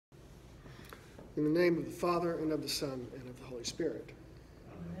In the name of the Father, and of the Son, and of the Holy Spirit.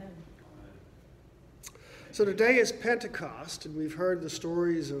 Amen. So today is Pentecost, and we've heard the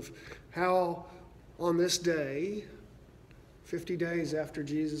stories of how on this day, 50 days after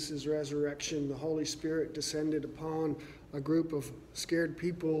Jesus' resurrection, the Holy Spirit descended upon a group of scared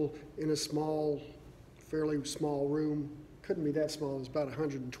people in a fairly small room. Couldn't be that small, there's about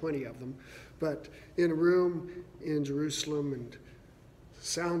 120 of them. But in a room in Jerusalem, and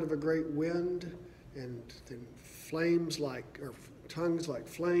sound of a great wind, and then tongues like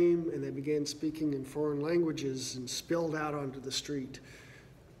flame, and they began speaking in foreign languages and spilled out onto the street.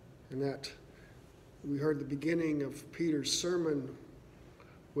 And that we heard the beginning of Peter's sermon,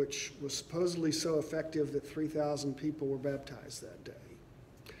 which was supposedly so effective that 3,000 people were baptized that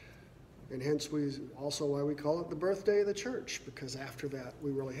day. And hence also why we call it the birthday of the church, because after that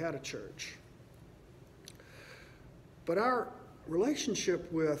we really had a church. But our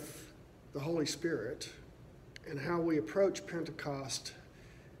relationship with the Holy Spirit and how we approach Pentecost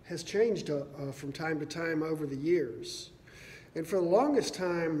has changed from time to time over the years. And for the longest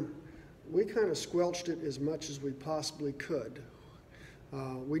time, we kind of squelched it as much as we possibly could.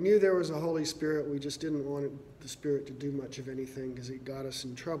 We knew there was a Holy Spirit, we just didn't want the Spirit to do much of anything because it got us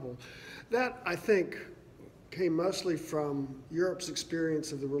in trouble. That, I think, came mostly from Europe's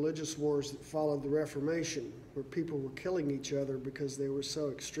experience of the religious wars that followed the Reformation, where people were killing each other because they were so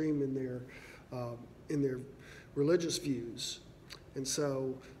extreme in their religious views. And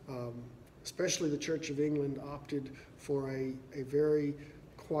so, especially the Church of England opted for a very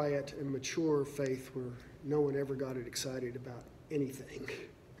quiet and mature faith where no one ever got excited about anything.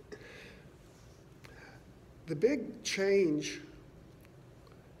 The big change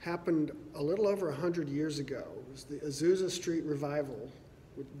happened a little over 100 years ago. It was the Azusa Street Revival,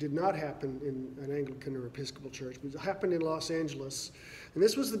 which did not happen in an Anglican or Episcopal church, but it happened in Los Angeles. And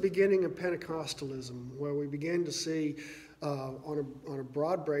this was the beginning of Pentecostalism, where we began to see on a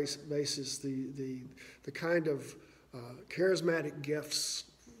broad basis the kind of charismatic gifts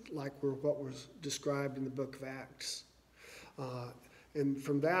like what was described in the book of Acts. And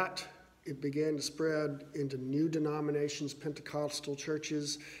from that, it began to spread into new denominations, Pentecostal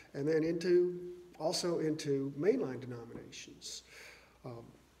churches, and then also into mainline denominations.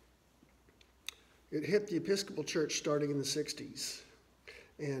 It hit the Episcopal Church starting in the 60s.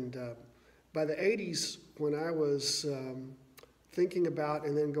 And by the 80s, when I was thinking about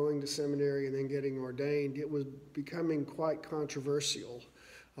and then going to seminary and then getting ordained, it was becoming quite controversial.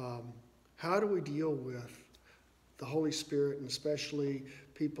 How do we deal with the Holy Spirit, and especially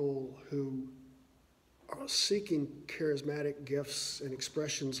people who are seeking charismatic gifts and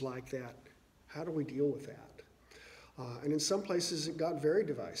expressions like that? How do we deal with that? And in some places it got very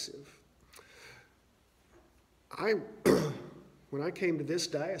divisive. When I came to this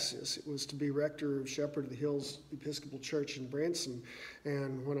diocese, it was to be rector of Shepherd of the Hills Episcopal Church in Branson.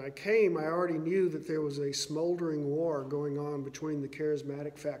 And when I came, I already knew that there was a smoldering war going on between the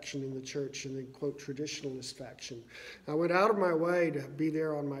charismatic faction in the church and the, quote, traditionalist faction. I went out of my way to be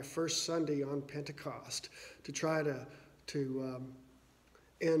there on my first Sunday on Pentecost to try to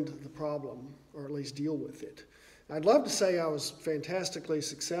end the problem, or at least deal with it. I'd love to say I was fantastically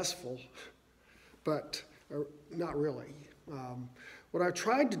successful, but not really. What I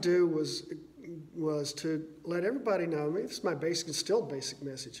tried to do was to let everybody know, this is my still basic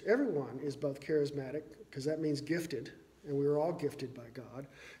message. Everyone is both charismatic, because that means gifted, and we're all gifted by God.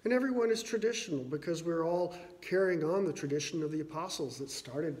 And everyone is traditional, because we're all carrying on the tradition of the apostles that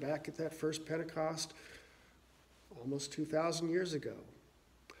started back at that first Pentecost almost 2,000 years ago.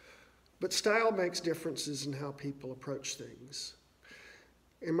 But style makes differences in how people approach things.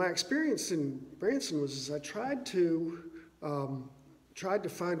 And my experience in Branson was I tried to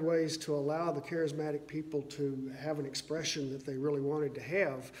find ways to allow the charismatic people to have an expression that they really wanted to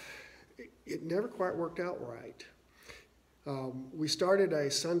have. It never quite worked out right. We started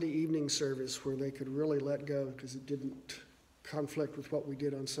a Sunday evening service where they could really let go because it didn't conflict with what we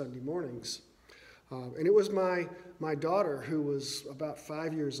did on Sunday mornings. And it was my daughter, who was about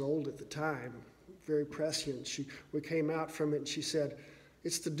 5 years old at the time, very prescient. We came out from it and she said,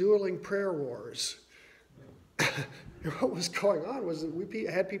 "It's the dueling prayer wars." What was going on was that we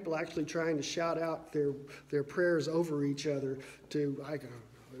had people actually trying to shout out their prayers over each other to, I don't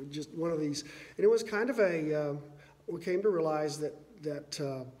know, just one of these. And it was kind of we came to realize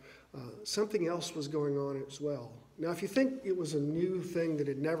that something else was going on as well. Now, if you think it was a new thing that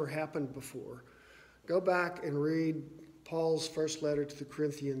had never happened before, go back and read Paul's first letter to the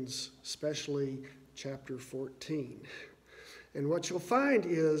Corinthians, especially chapter 14. And what you'll find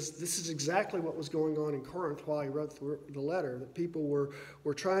is this is exactly what was going on in Corinth while he wrote the letter, that people were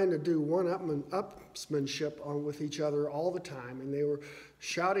trying to do one-upsmanship with each other all the time, and they were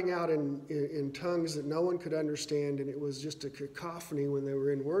shouting out in tongues that no one could understand, and it was just a cacophony when they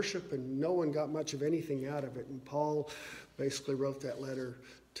were in worship, and no one got much of anything out of it. And Paul basically wrote that letter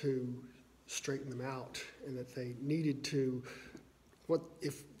to straighten them out, and that they needed to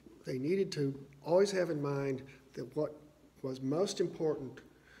always have in mind that what was most important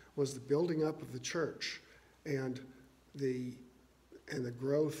was the building up of the church and the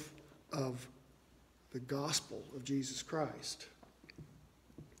growth of the gospel of Jesus Christ.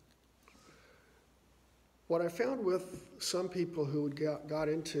 What I found with some people who got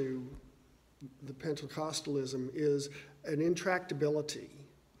into the Pentecostalism is an intractability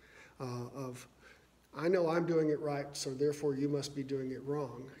of, I know I'm doing it right, so therefore you must be doing it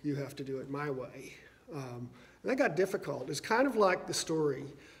wrong. You have to do it my way. And that got difficult. It's kind of like the story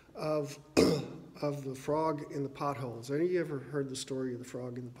of the frog in the pothole. Has any of you ever heard the story of the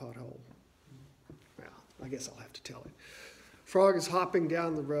frog in the pothole? Well, I guess I'll have to tell it. Frog is hopping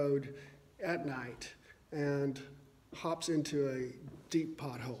down the road at night and hops into a deep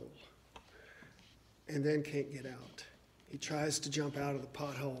pothole and then can't get out. He tries to jump out of the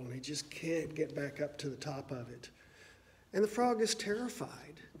pothole and he just can't get back up to the top of it. And the frog is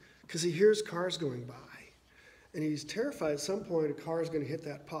terrified because he hears cars going by. And he's terrified at some point a car is going to hit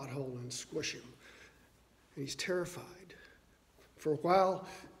that pothole and squish him. And he's terrified. For a while,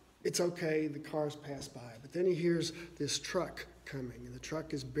 it's okay, the cars pass by. But then he hears this truck coming, and the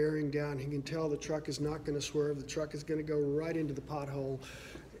truck is bearing down. He can tell the truck is not going to swerve. The truck is going to go right into the pothole.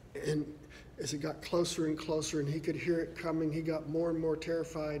 And as it got closer and closer and he could hear it coming, he got more and more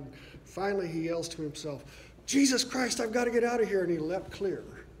terrified. Finally, he yells to himself, "Jesus Christ, I've got to get out of here." And he leapt clear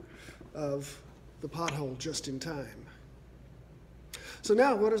of the pothole just in time. So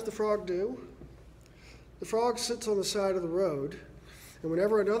now what does the frog do? The frog sits on the side of the road, and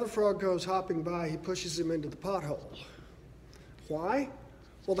whenever another frog goes hopping by, he pushes him into the pothole. Why?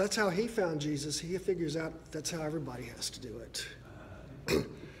 Well, that's how he found Jesus. He figures out that's how everybody has to do it.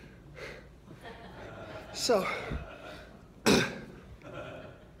 So,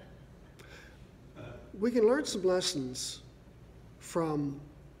 we can learn some lessons from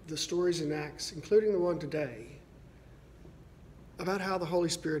the stories in Acts, including the one today, about how the Holy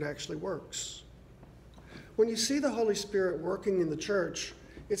Spirit actually works. When you see the Holy Spirit working in the church,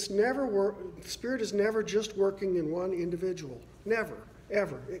 the Spirit is never just working in one individual. Never,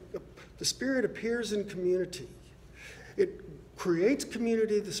 ever. The Spirit appears in community. It creates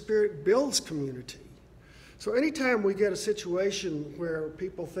community. The Spirit builds community. So anytime we get a situation where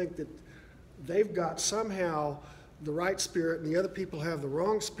people think that they've got somehow the right spirit and the other people have the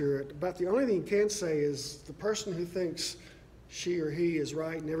wrong spirit, about the only thing you can say is the person who thinks she or he is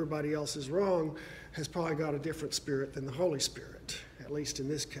right and everybody else is wrong has probably got a different spirit than the Holy Spirit, at least in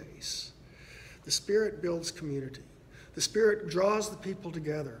this case. The Spirit builds community. The Spirit draws the people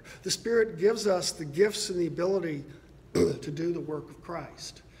together. The Spirit gives us the gifts and the ability to do the work of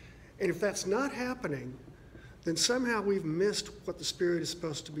Christ. And if that's not happening, then somehow we've missed what the Spirit is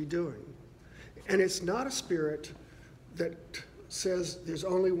supposed to be doing. And it's not a spirit that says there's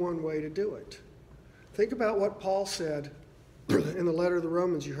only one way to do it. Think about what Paul said in the letter of the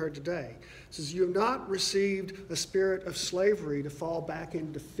Romans you heard today. It says, "You have not received a spirit of slavery to fall back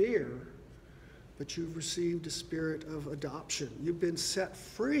into fear, but you've received a spirit of adoption." You've been set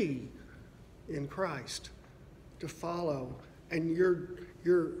free in Christ to follow, and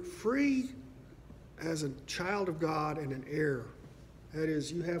you're free as a child of God and an heir. That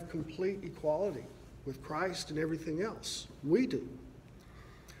is, you have complete equality with Christ and everything else. We do.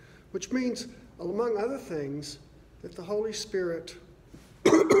 Which means, among other things, that the Holy Spirit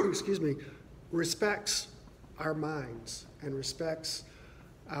respects our minds and respects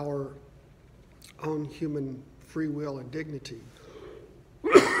our own human free will and dignity.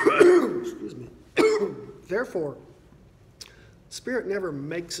 Therefore, the Spirit never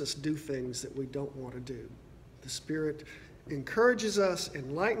makes us do things that we don't want to do. The Spirit encourages us,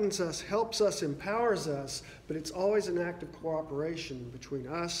 enlightens us, helps us, empowers us, but it's always an act of cooperation between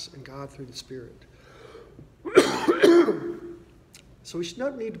us and God through the Spirit. So we should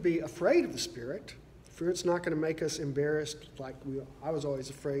not need to be afraid of the Spirit. The Spirit's not going to make us embarrassed like I was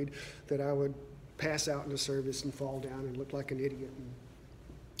always afraid that I would pass out in the service and fall down and look like an idiot.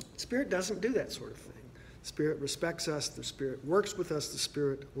 The Spirit doesn't do that sort of thing. The Spirit respects us. The Spirit works with us. The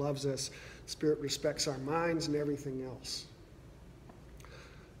Spirit loves us. The Spirit respects our minds and everything else.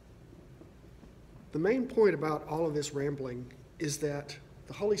 The main point about all of this rambling is that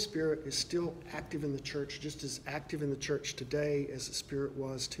the Holy Spirit is still active in the church, just as active in the church today as the Spirit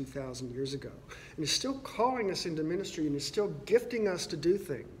was 2,000 years ago. And He's still calling us into ministry, and He's still gifting us to do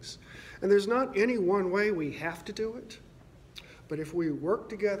things. And there's not any one way we have to do it. But if we work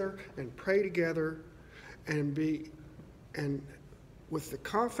together and pray together and with the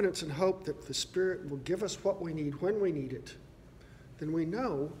confidence and hope that the Spirit will give us what we need when we need it, then we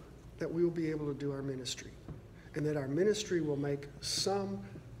know that we will be able to do our ministry, and that our ministry will make some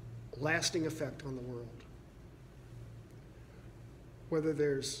lasting effect on the world. Whether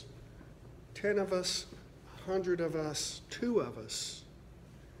there's 10 of us, 100 of us, 2 of us,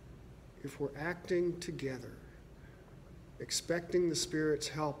 if we're acting together, expecting the Spirit's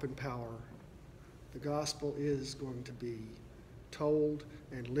help and power, the gospel is going to be told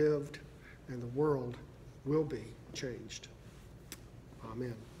and lived, and the world will be changed.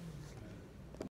 Amen.